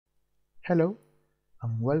Hello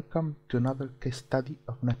and welcome to another case study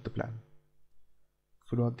of Net2Plan.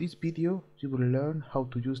 Throughout this video, you will learn how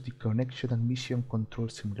to use the connection and mission control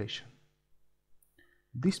simulation.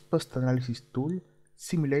 This post-analysis tool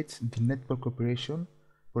simulates the network operation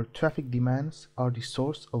where traffic demands are the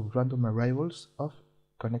source of random arrivals of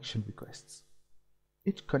connection requests.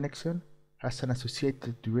 Each connection has an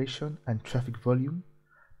associated duration and traffic volume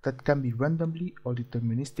that can be randomly or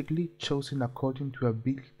deterministically chosen according to a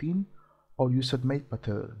built-in or user-made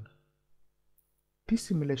pattern. This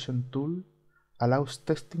simulation tool allows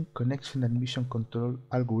testing connection and mission control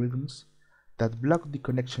algorithms that block the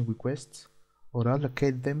connection requests or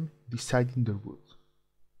allocate them deciding the route.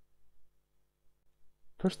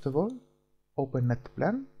 First of all, open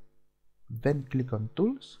Net2Plan, then click on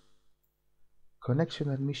Tools, Connection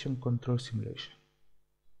and Mission Control Simulation.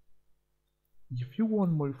 If you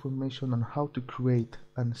want more information on how to create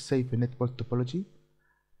and save a network topology,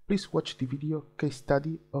 please watch the video Case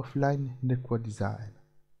Study Offline Network Design.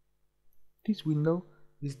 This window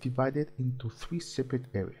is divided into three separate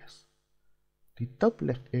areas. The top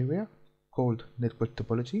left area, called Network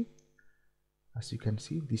Topology, as you can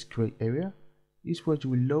see, this gray area, is where you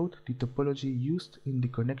will load the topology used in the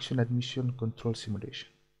connection and mission control simulation.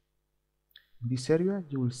 In this area,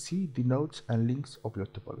 you will see the nodes and links of your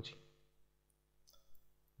topology.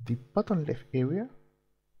 The bottom left area,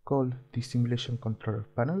 called the Simulation Controller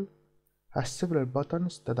panel, has several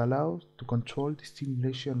buttons that allow to control the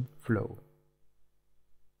simulation flow.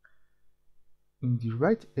 In the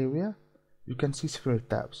right area, you can see several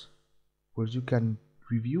tabs, where you can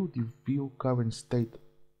review the view current state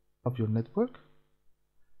of your network.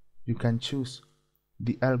 You can choose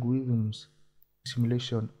the algorithms,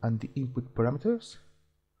 simulation and the input parameters,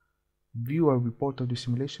 view a report of the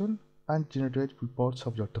simulation, and generate reports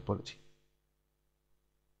of your topology.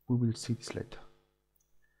 We will see this later.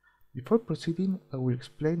 Before proceeding, I will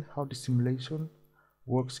explain how the simulation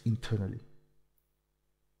works internally.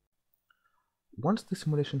 Once the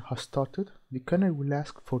simulation has started, the kernel will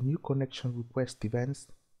ask for new connection request events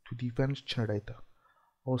to the events generator,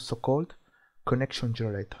 also called connection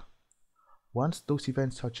generator. Once those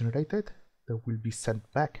events are generated, they will be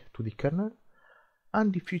sent back to the kernel,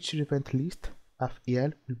 and the future event list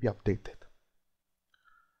FEL will be updated.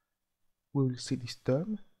 We will see this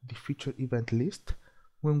term, the future event list,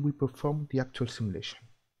 when we perform the actual simulation.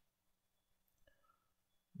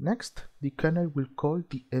 Next, the kernel will call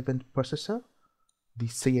the event processor, the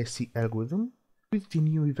CAC algorithm, with the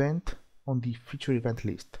new event on the future event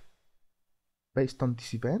list. Based on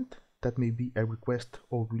this event, that may be a request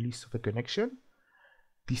or release of a connection,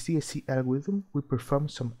 the CAC algorithm will perform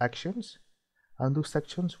some actions, and those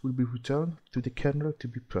actions will be returned to the kernel to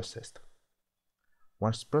be processed.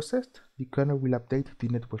 Once processed, the kernel will update the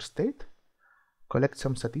network state, collect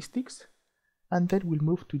some statistics, and then will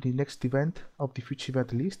move to the next event of the future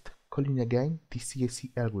event list, calling again the CAC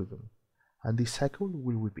algorithm, and this cycle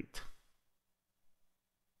will repeat.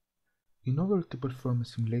 In order to perform a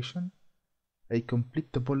simulation, a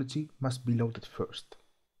complete topology must be loaded first.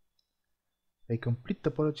 A complete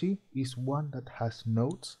topology is one that has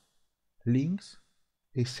nodes, links,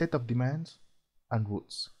 a set of demands, and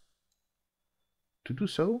routes. To do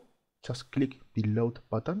so, just click the Load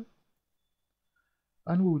button,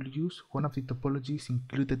 and we will use one of the topologies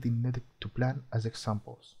included in Net2Plan as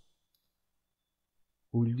examples.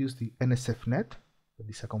 We will use the NSFNet, that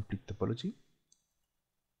is a complete topology,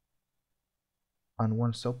 and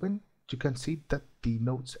once open, you can see that the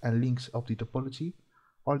nodes and links of the topology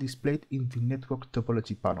are displayed in the Network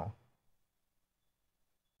Topology panel.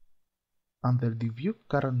 Under the View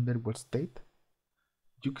Current Network State,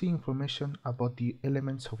 you get information about the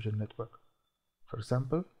elements of your network. For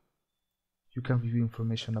example, you can review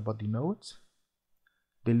information about the nodes,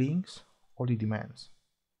 the links, or the demands.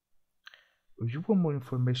 If you want more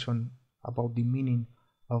information about the meaning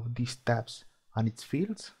of these tabs and its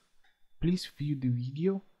fields, please view the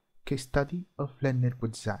video Case Study Offline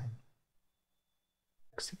Network Design.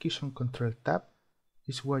 Execution Control tab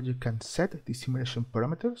is where you can set the simulation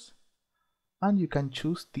parameters, and you can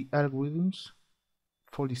choose the algorithms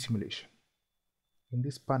for the simulation. In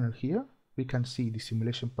this panel here, we can see the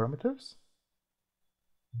simulation parameters,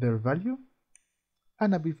 their value,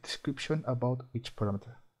 and a brief description about each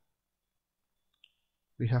parameter.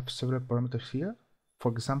 We have several parameters here.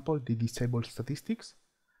 For example, the disable statistics.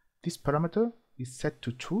 This parameter is set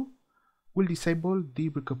to true, will disable the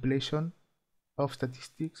recompilation of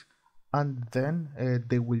statistics, and then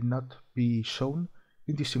they will not be shown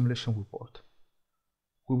in the simulation report.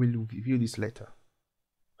 We will review this later.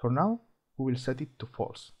 For now, we will set it to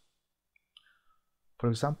false. For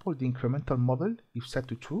example, the incremental model, if set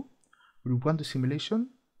to true, will run the simulation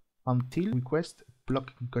until request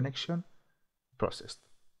blocking connection processed.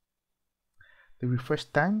 The refresh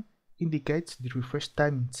time indicates the refresh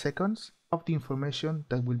time in seconds of the information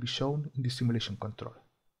that will be shown in the simulation control.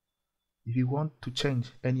 If you want to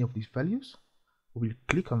change any of these values, we will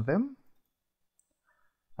click on them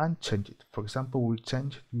and change it. For example, we'll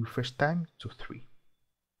change the refresh time to 3.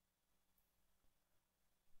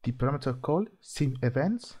 The parameter called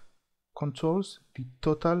simEvents controls the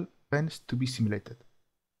total events to be simulated.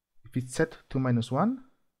 If it's set to -1,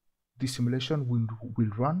 the simulation will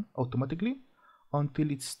run automatically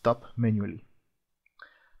until it's stopped manually.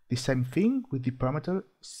 The same thing with the parameter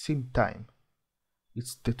simTime.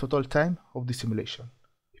 It's the total time of the simulation.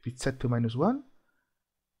 If it's set to -1,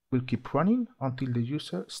 will keep running until the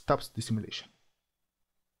user stops the simulation.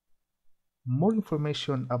 More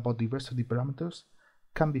information about the rest of the parameters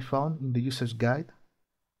can be found in the user's guide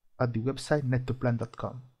at the website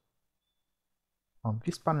net2plan.com. On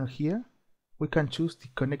this panel here, we can choose the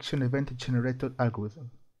connection event generator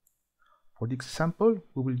algorithm. For this example,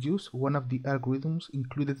 we will use one of the algorithms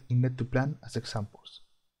included in Net2Plan as examples,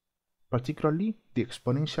 particularly the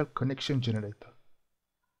exponential connection generator.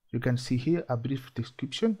 You can see here a brief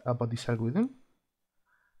description about this algorithm.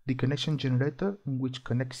 The connection generator, in which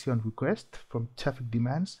connection requests from traffic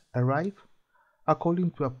demands arrive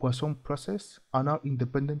according to a Poisson process and are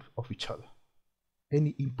independent of each other. Any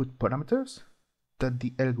input parameters that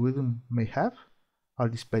the algorithm may have are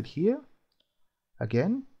displayed here.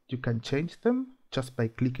 Again, you can change them just by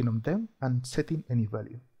clicking on them and setting any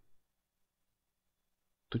value.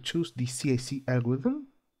 To choose the CAC algorithm,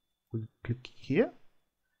 we'll click here,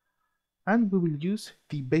 and we will use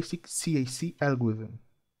the basic CAC algorithm.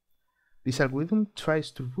 This algorithm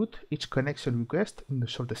tries to route each connection request in the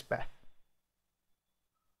shortest path.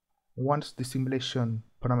 Once the simulation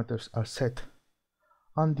parameters are set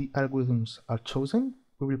and the algorithms are chosen,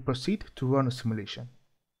 we will proceed to run a simulation.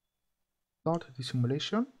 To start the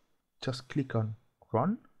simulation, just click on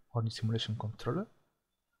Run on the simulation controller,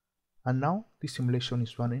 and now the simulation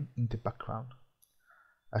is running in the background.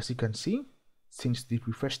 As you can see, since the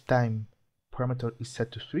refresh time parameter is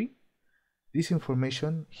set to 3, this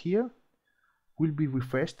information here will be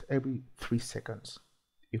refreshed every 3 seconds.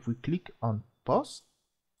 If we click on Pause,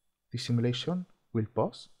 the simulation will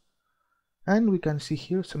pause, and we can see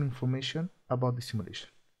here some information about the simulation.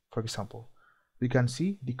 For example, we can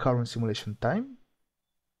see the current simulation time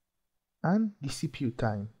and the CPU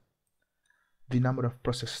time, the number of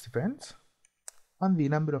processed events, and the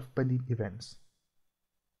number of pending events.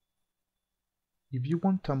 If you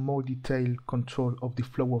want a more detailed control of the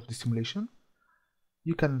flow of the simulation,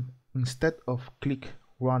 you can, instead of click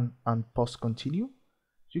Run and Pause Continue,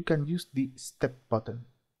 you can use the Step button.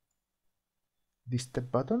 The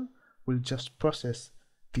Step button will just process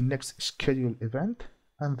the next scheduled event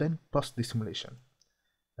and then pause the simulation.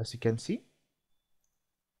 As you can see,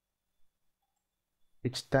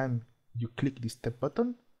 each time you click the Step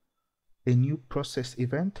button, a new process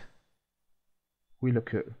event will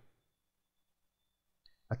occur.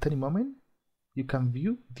 At any moment, you can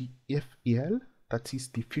view the FEL, that is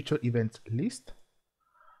the future events list,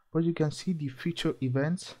 where you can see the future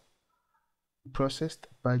events processed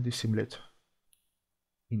by the simulator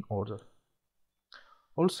in order.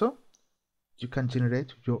 Also, you can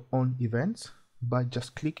generate your own events by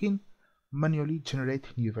just clicking Manually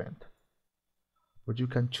Generate New Event, where you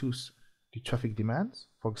can choose the traffic demands,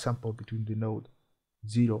 for example between the node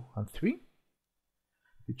 0 and 3,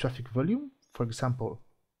 the traffic volume, for example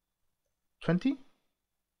 20,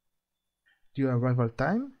 the arrival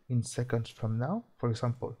time in seconds from now, for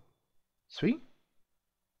example 3,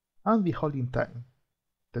 and the holding time,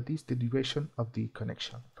 that is the duration of the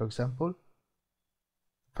connection, for example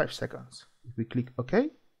 5 seconds. If we click OK,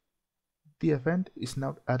 the event is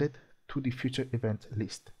now added to the future event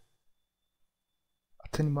list.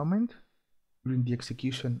 At any moment during the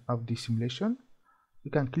execution of the simulation,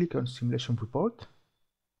 you can click on Simulation Report,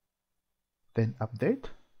 then Update,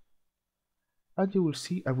 and you will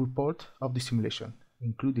see a report of the simulation,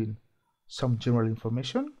 including some general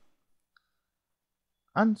information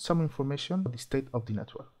and some information about the state of the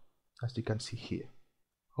network, as you can see here.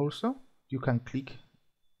 Also, you can click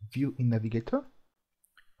View in Navigator,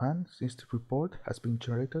 and since the report has been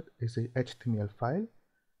generated as a HTML file,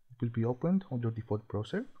 it will be opened on your default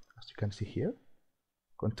browser, as you can see here,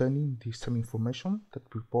 containing the same information that the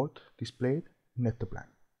report displayed in Net2Plan.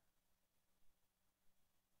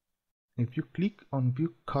 If you click on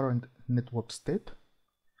View Current Network State,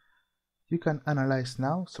 you can analyze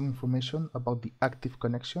now some information about the active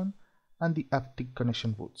connection and the active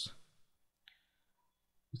connection routes.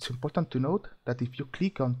 It's important to note that if you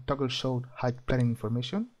click on toggle show hide planning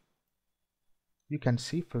information, you can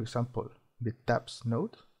see, for example, the tabs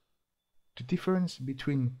node, the difference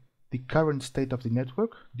between the current state of the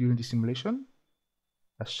network during the simulation,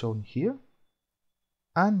 as shown here,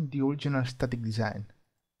 and the original static design,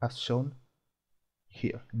 as shown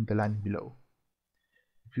here in the line below.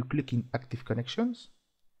 If you click in active connections,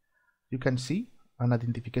 you can see an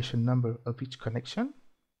identification number of each connection,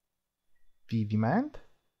 the demand,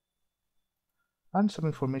 and some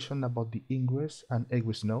information about the ingress and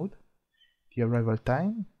egress node, the arrival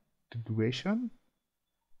time, the duration,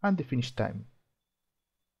 and the finish time.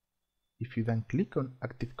 If you then click on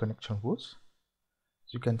active connection routes,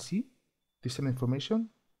 you can see the same information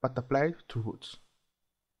but applied to routes.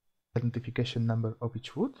 Identification number of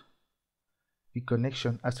each route, the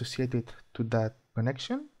connection associated to that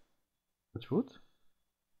connection, route,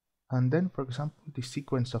 and then, for example, the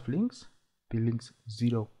sequence of links, the links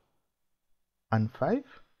 0 and 5,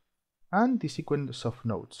 and the sequence of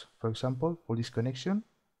nodes. For example, for this connection,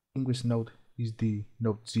 ingress node is the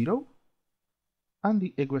node 0, and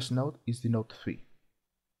the egress node is the node 3.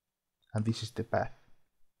 And this is the path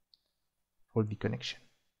for the connection.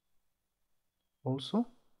 Also,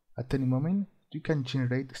 at any moment, you can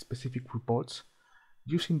generate specific reports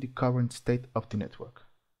using the current state of the network.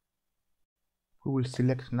 We will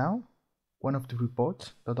select now one of the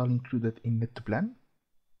reports that are included in Net2Plan.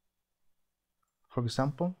 For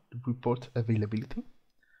example, the report availability.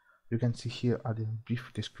 You can see here at the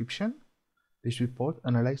brief description. This report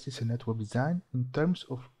analyzes a network design in terms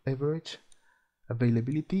of average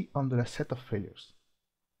availability under a set of failures.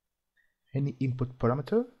 Any input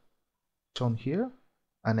parameter shown here,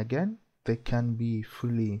 and again, they can be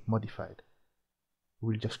fully modified.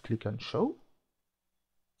 We'll just click on show.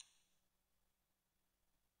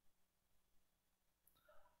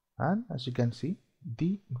 And as you can see,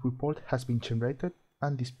 the report has been generated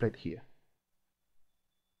and displayed here.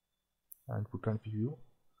 And we can view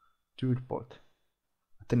the report.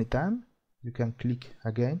 At any time, you can click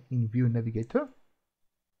again in View Navigator.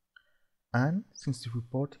 And since the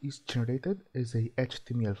report is generated as a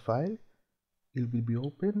HTML file, it will be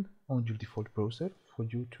opened on your default browser for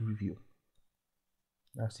you to review,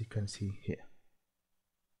 as you can see here.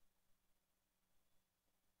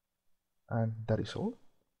 And that is all.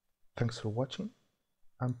 Thanks for watching,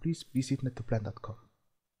 and please visit net2plan.com.